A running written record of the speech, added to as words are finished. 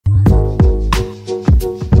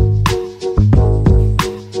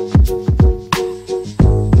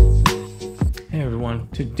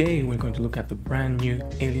Today we're going to look at the brand new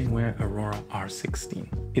Alienware Aurora R16.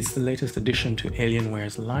 It's the latest addition to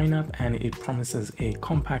Alienware's lineup and it promises a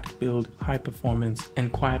compact build, high performance and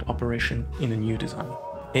quiet operation in a new design.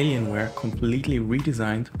 Alienware completely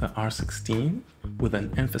redesigned the R16 with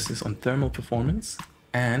an emphasis on thermal performance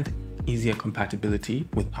and easier compatibility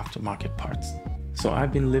with aftermarket parts. So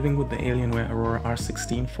I've been living with the Alienware Aurora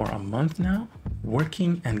R16 for a month now,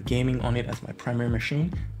 working and gaming on it as my primary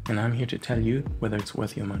machine, and I'm here to tell you whether it's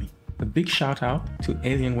worth your money. A big shout out to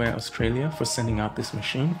Alienware Australia for sending out this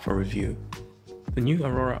machine for review. The new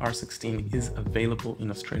Aurora R16 is available in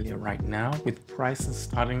Australia right now with prices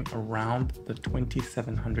starting around the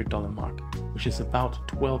 $2,700 mark, which is about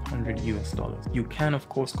 $1,200 US. You can of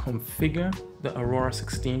course configure the Aurora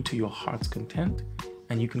 16 to your heart's content,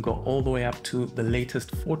 and you can go all the way up to the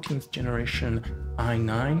latest 14th generation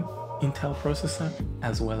i9 Intel processor,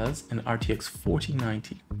 as well as an RTX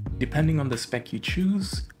 4090. Depending on the spec you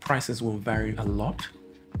choose, prices will vary a lot,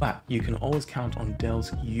 but you can always count on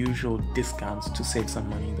Dell's usual discounts to save some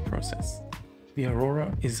money in the process. The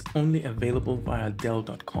Aurora is only available via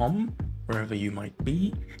Dell.com, wherever you might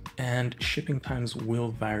be, and shipping times will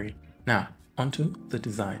vary. Now, onto the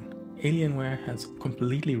design. Alienware has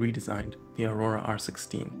completely redesigned the Aurora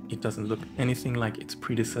R16. It doesn't look anything like its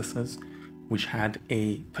predecessors, which had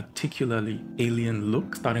a particularly alien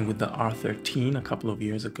look, starting with the R13 a couple of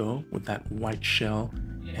years ago with that white shell,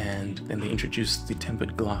 and then they introduced the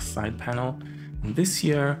tempered glass side panel. And this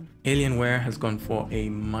year, Alienware has gone for a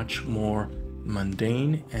much more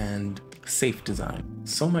mundane and safe design.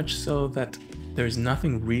 So much so that there's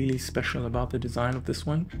nothing really special about the design of this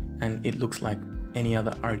one, and it looks like any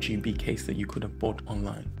other RGB case that you could have bought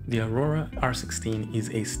online. The Aurora R16 is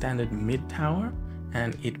a standard mid-tower,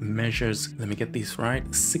 and it measures, let me get these right,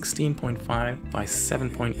 16.5 by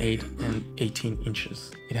 7.8 and 18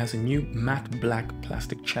 inches. It has a new matte black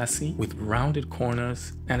plastic chassis with rounded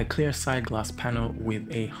corners and a clear side glass panel with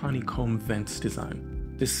a honeycomb vents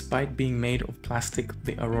design. Despite being made of plastic,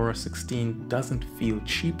 the Aurora 16 doesn't feel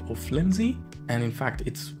cheap or flimsy, and in fact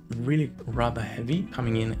it's really rather heavy,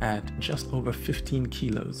 coming in at just over 15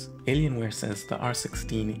 kilos. Alienware says the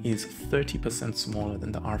R16 is 30% smaller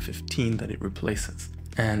than the R15 that it replaces.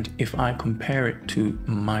 And if I compare it to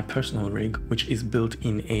my personal rig, which is built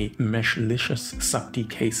in a meshlicious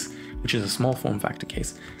SUPD case, which is a small form factor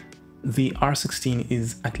case, the R16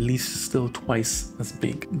 is at least still twice as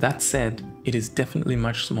big. That said, it is definitely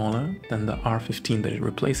much smaller than the R15 that it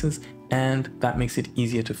replaces, and that makes it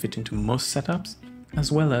easier to fit into most setups,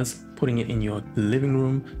 as well as putting it in your living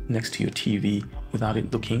room next to your TV without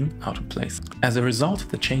it looking out of place. As a result of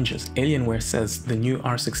the changes, Alienware says the new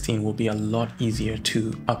R16 will be a lot easier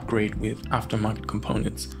to upgrade with aftermarket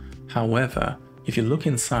components. However, if you look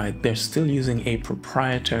inside, they're still using a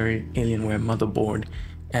proprietary Alienware motherboard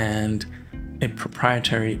and a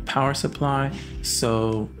proprietary power supply,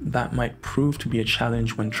 so that might prove to be a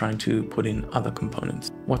challenge when trying to put in other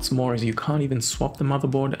components. What's more is you can't even swap the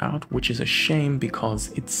motherboard out, which is a shame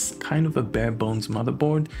because it's kind of a bare bones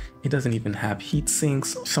motherboard. It doesn't even have heat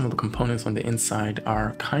sinks. Some of the components on the inside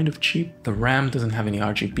are kind of cheap. The RAM doesn't have any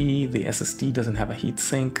RGB, the SSD doesn't have a heat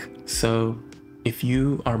sink. So if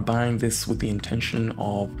you are buying this with the intention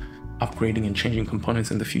of upgrading and changing components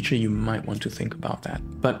in the future, you might want to think about that.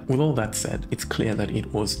 But with all that said, it's clear that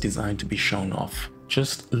it was designed to be shown off.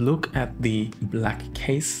 Just look at the black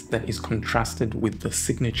case that is contrasted with the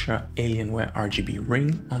signature Alienware RGB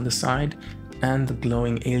ring on the side and the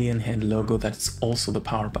glowing alien head logo that's also the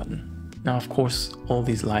power button. Now, of course, all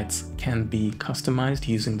these lights can be customized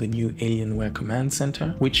using the new Alienware Command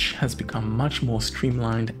Center, which has become much more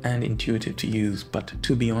streamlined and intuitive to use, but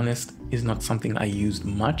to be honest, is not something I used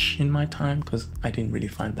much in my time because I didn't really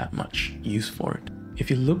find that much use for it. If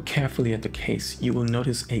you look carefully at the case, you will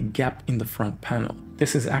notice a gap in the front panel.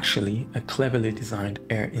 This is actually a cleverly designed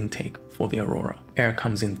air intake for the Aurora. Air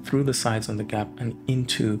comes in through the sides on the gap and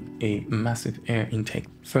into a massive air intake.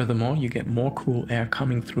 Furthermore, you get more cool air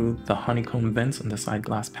coming through the honeycomb vents on the side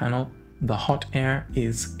glass panel. The hot air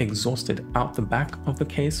is exhausted out the back of the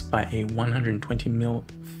case by a 120mm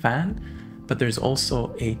fan, but there's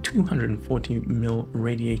also a 240mm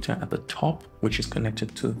radiator at the top, which is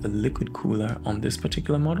connected to the liquid cooler on this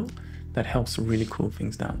particular model that helps really cool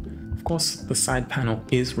things down. Of course, the side panel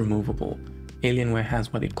is removable. Alienware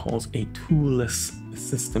has what it calls a toolless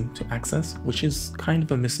system to access, which is kind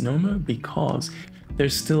of a misnomer because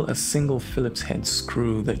there's still a single Phillips head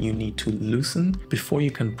screw that you need to loosen before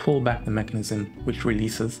you can pull back the mechanism, which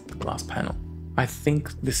releases the glass panel. I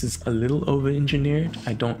think this is a little over-engineered.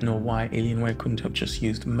 I don't know why Alienware couldn't have just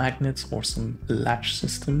used magnets or some latch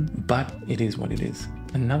system, but it is what it is.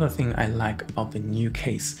 Another thing I like about the new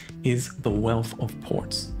case is the wealth of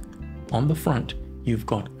ports. On the front, you've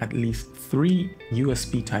got at least 3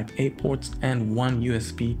 USB Type-A ports and 1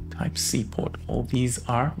 USB Type-C port. All these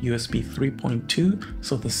are USB 3.2,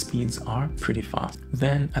 so the speeds are pretty fast.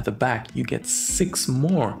 Then at the back, you get 6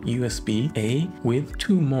 more USB-A with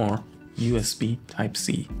 2 more USB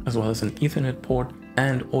Type-C, as well as an Ethernet port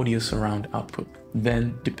and audio surround output.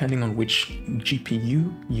 Then, depending on which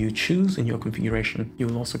GPU you choose in your configuration, you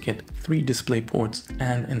will also get 3 display ports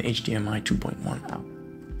and an HDMI 2.1 out.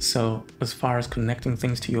 So as far as connecting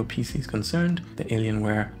things to your PC is concerned, the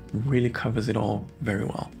Alienware really covers it all very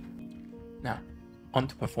well. Now, on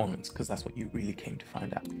to performance, because that's what you really came to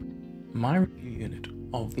find out. My review unit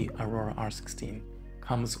of the Aurora R16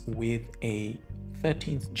 comes with a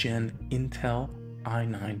 13th gen Intel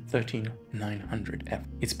i9-13900F.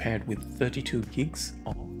 It's paired with 32 gigs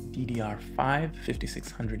of DDR5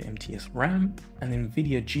 5600 MTS RAM, an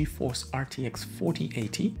NVIDIA GeForce RTX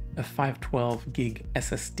 4080, a 512 gig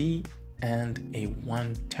SSD, and a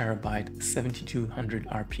 1 terabyte 7200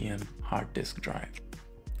 RPM hard disk drive.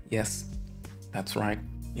 Yes, that's right.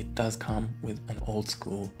 It does come with an old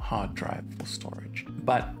school hard drive for storage,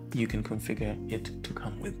 but you can configure it to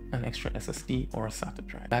come with an extra SSD or a SATA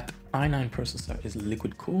drive. That i9 processor is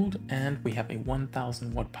liquid cooled, and we have a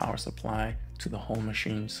 1000 watt power supply to the whole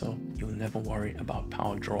machine, so you'll never worry about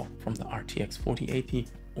power draw from the RTX 4080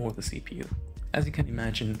 or the CPU. As you can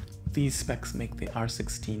imagine, these specs make the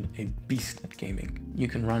R16 a beast at gaming. You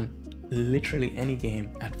can run literally any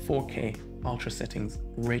game at 4K ultra settings,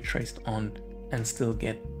 ray traced on, and still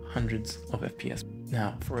get hundreds of FPS.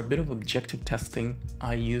 Now, for a bit of objective testing,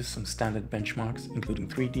 I used some standard benchmarks, including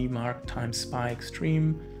 3D Mark, Time Spy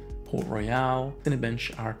Extreme, Port Royale,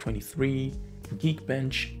 Cinebench R23,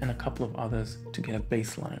 Geekbench, and a couple of others to get a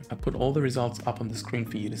baseline. I put all the results up on the screen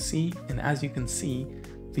for you to see, and as you can see,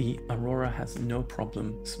 the Aurora has no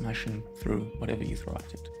problem smashing through whatever you throw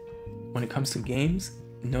at it. When it comes to games,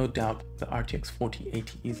 no doubt the RTX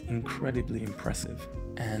 4080 is incredibly impressive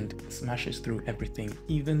and smashes through everything.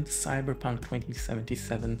 Even Cyberpunk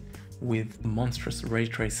 2077 with monstrous ray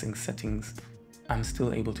tracing settings, I'm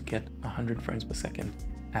still able to get 100 frames per second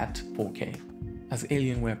at 4K. As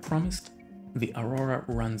Alienware promised, the Aurora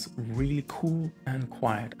runs really cool and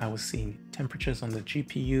quiet. I was seeing temperatures on the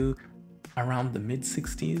GPU around the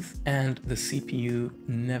mid-60s, and the CPU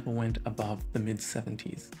never went above the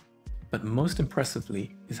mid-70s. But most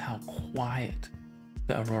impressively is how quiet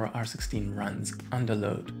the Aurora R16 runs under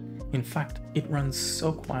load. In fact, it runs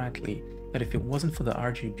so quietly that if it wasn't for the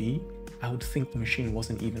RGB, I would think the machine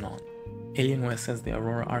wasn't even on. Alienware says the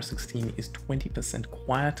Aurora R16 is 20%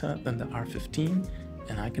 quieter than the R15,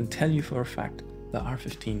 and I can tell you for a fact the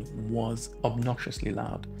R15 was obnoxiously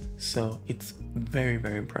loud. So it's very,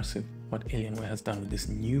 very impressive what Alienware has done with this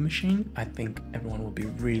new machine. I think everyone will be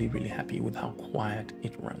really, really happy with how quiet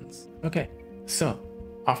it runs. Okay, so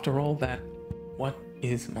after all that, what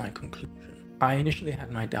is my conclusion? I initially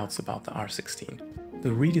had my doubts about the R16. The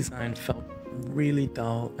redesign felt really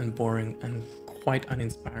dull and boring and quite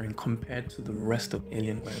uninspiring compared to the rest of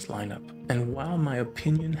Alienware's lineup. And while my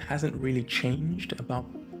opinion hasn't really changed about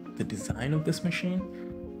the design of this machine,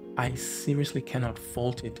 I seriously cannot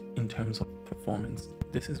fault it in terms of performance.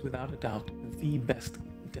 This is without a doubt the best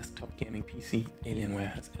desktop gaming PC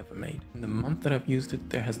Alienware has ever made. In the month that I've used it,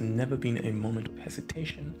 there has never been a moment of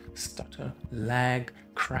hesitation, stutter, lag,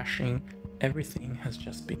 crashing. Everything has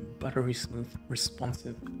just been buttery smooth,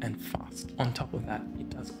 responsive, and fast. On top of that, it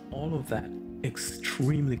does all of that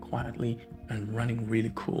extremely quietly and running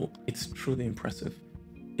really cool. It's truly impressive.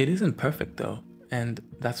 It isn't perfect though, and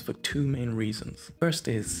that's for two main reasons. First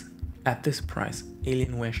is, at this price,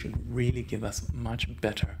 Alienware should really give us much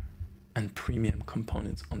better and premium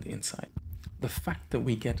components on the inside. The fact that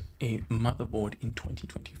we get a motherboard in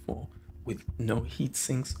 2024 with no heat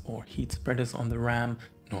sinks or heat spreaders on the RAM,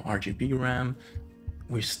 no RGB RAM,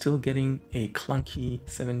 we're still getting a clunky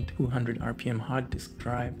 7200 RPM hard disk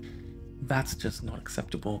drive. That's just not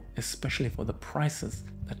acceptable, especially for the prices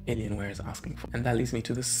that Alienware is asking for. And that leads me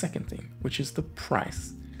to the second thing, which is the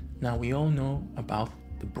price. Now, we all know about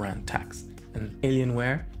the brand tax, and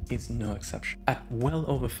Alienware is no exception. At well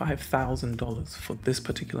over $5,000 for this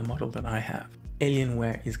particular model that I have,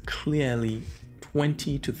 Alienware is clearly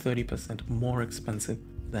 20 to 30% more expensive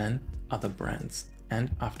than other brands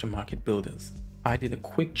and aftermarket builders. I did a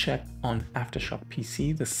quick check on Aftershock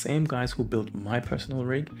PC, the same guys who built my personal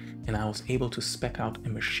rig, and I was able to spec out a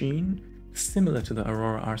machine similar to the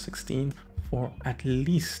Aurora R16 for at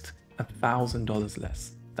least $1,000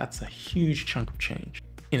 less. That's a huge chunk of change.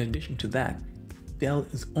 In addition to that, Dell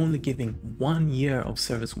is only giving 1 year of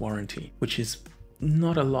service warranty, which is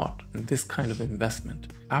not a lot in this kind of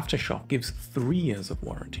investment. Aftershock gives 3 years of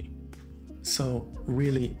warranty. So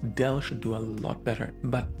really, Dell should do a lot better.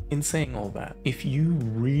 But in saying all that, if you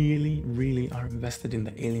really are invested in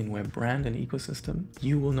the Alienware brand and ecosystem,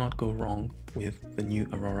 you will not go wrong with the new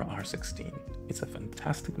Aurora R16. It's a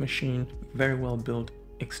fantastic machine, very well built,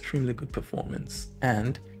 extremely good performance.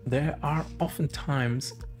 And there are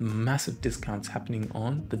oftentimes massive discounts happening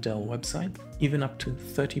on the Dell website, even up to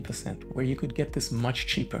 30%, where you could get this much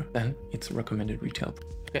cheaper than its recommended retail.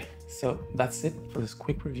 Okay, so that's it for this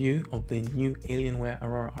quick review of the new Alienware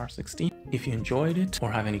Aurora R16. If you enjoyed it or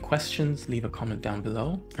have any questions, leave a comment down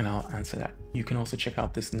below and I'll answer that. You can also check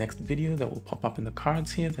out this next video that will pop up in the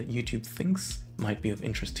cards here that YouTube thinks might be of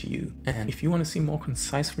interest to you. And if you want to see more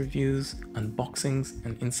concise reviews, unboxings,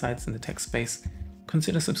 and insights in the tech space,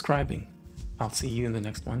 consider subscribing. I'll see you in the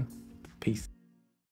next one. Peace.